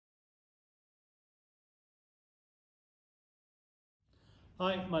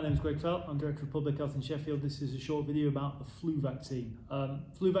Hi, my name is Greg Felt. I'm Director of Public Health in Sheffield. This is a short video about the flu vaccine.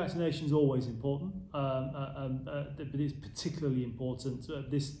 Flu vaccination is always important, but it's particularly important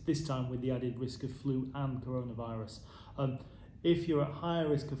this time with the added risk of flu and coronavirus. If you're at higher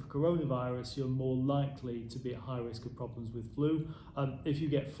risk of coronavirus, you're more likely to be at high risk of problems with flu. If you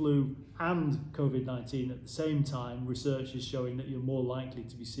get flu and COVID-19 at the same time, research is showing that you're more likely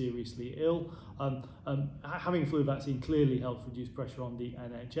to be seriously ill. Having a flu vaccine clearly helps reduce pressure on the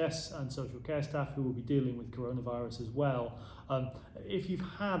NHS and social care staff who will be dealing with coronavirus as well. If you've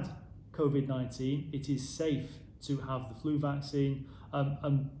had COVID-19, it is safe to have the flu vaccine,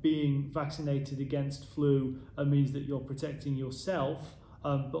 and being vaccinated against flu means that you're protecting yourself,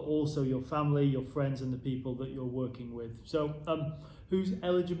 but also your family, your friends and the people that you're working with. So who's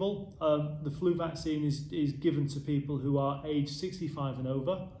eligible? The flu vaccine is given to people who are aged 65 and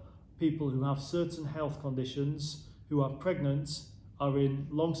over, people who have certain health conditions, who are pregnant, are in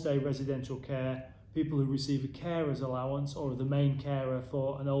long stay residential care, people who receive a carer's allowance or are the main carer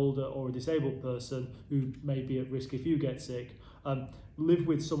for an older or a disabled person who may be at risk if you get sick, live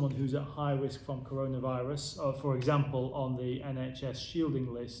with someone who's at high risk from coronavirus, for example on the NHS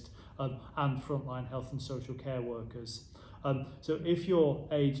shielding list, and frontline health and social care workers. So if you're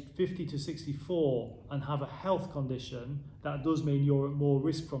aged 50 to 64 and have a health condition, that does mean you're at more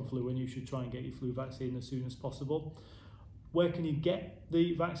risk from flu and you should try and get your flu vaccine as soon as possible. Where can you get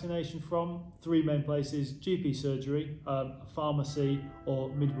the vaccination from? Three main places: GP surgery, pharmacy or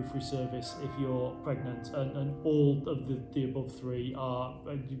midwifery service if you're pregnant, and all of the above three are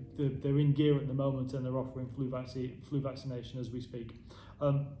they're in gear at the moment and they're offering flu vaccination as we speak.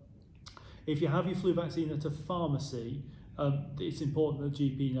 If you have your flu vaccine at a pharmacy, it's important that the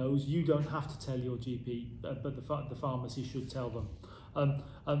GP knows. You don't have to tell your GP, but the pharmacy should tell them.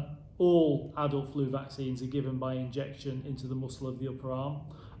 All adult flu vaccines are given by injection into the muscle of the upper arm.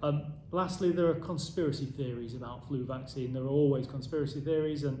 Lastly, there are conspiracy theories about flu vaccine. There are always conspiracy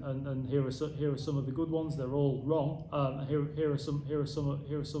theories, and here are some of the good ones. They're all wrong. Here are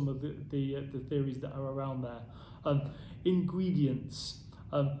some of the theories that are around there. Ingredients.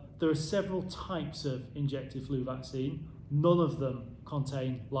 There are several types of injected flu vaccine. None of them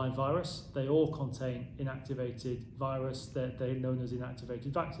contain live virus. They all contain inactivated virus. They're known as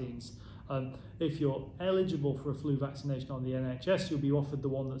inactivated vaccines. If you're eligible for a flu vaccination on the NHS, you'll be offered the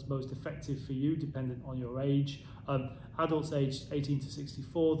one that's most effective for you, dependent on your age. Adults aged 18 to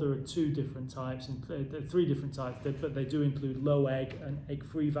 64, there are three different types, but they do include low egg and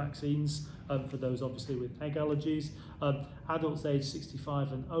egg-free vaccines for those obviously with egg allergies. Adults aged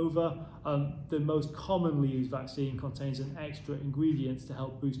 65 and over, the most commonly used vaccine contains an extra ingredient to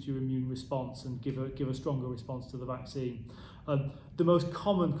help boost your immune response and give a stronger response to the vaccine. The most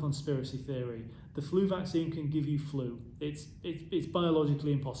common conspiracy theory: the flu vaccine can give you flu. It's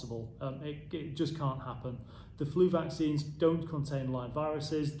biologically impossible. It just can't happen. The flu vaccines don't contain live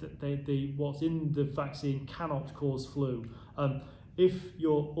viruses. What's in the vaccine cannot cause flu. If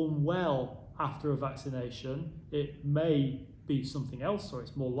you're unwell after a vaccination, it may be something else, or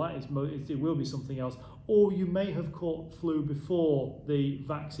it's more likely it will be something else, or you may have caught flu before the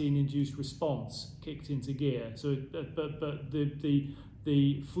vaccine-induced response kicked into gear. So, but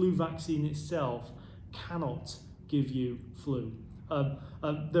the flu vaccine itself cannot give you flu.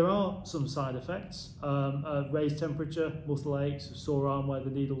 There are some side effects: raised temperature, muscle aches, sore arm where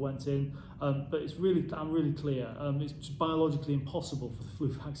the needle went in. But I'm really clear. It's biologically impossible for the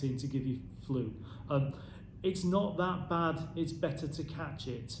flu vaccine to give you flu. It's not that bad. It's better to catch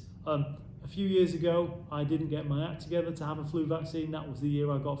it. A few years ago, I didn't get my act together to have a flu vaccine. That was the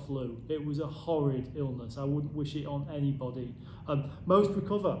year I got flu. It was a horrid illness. I wouldn't wish it on anybody. Most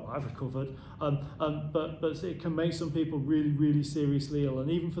recover. I've recovered. But it can make some people really, really seriously ill.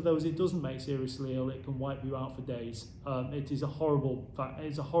 And even for those it doesn't make seriously ill, it can wipe you out for days. It is a horrible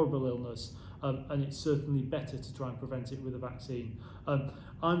illness. And it's certainly better to try and prevent it with a vaccine.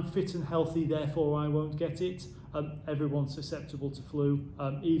 I'm fit and healthy, therefore I won't get it. Everyone's susceptible to flu,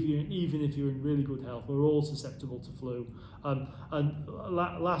 even if you're in really good health. We're all susceptible to flu. And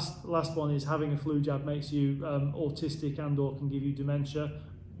last one is having a flu jab makes you autistic and/or can give you dementia.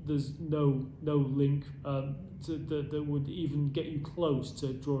 There's no link that would even get you close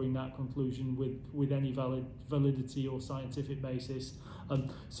to drawing that conclusion with any validity or scientific basis.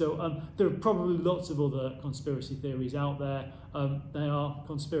 There are probably lots of other conspiracy theories out there. They are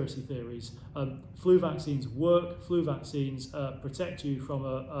conspiracy theories. Flu vaccines work. Flu vaccines protect you from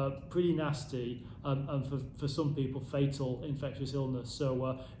a pretty nasty and for some people fatal infectious illness.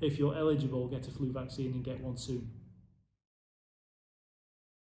 So if you're eligible, get a flu vaccine and get one soon.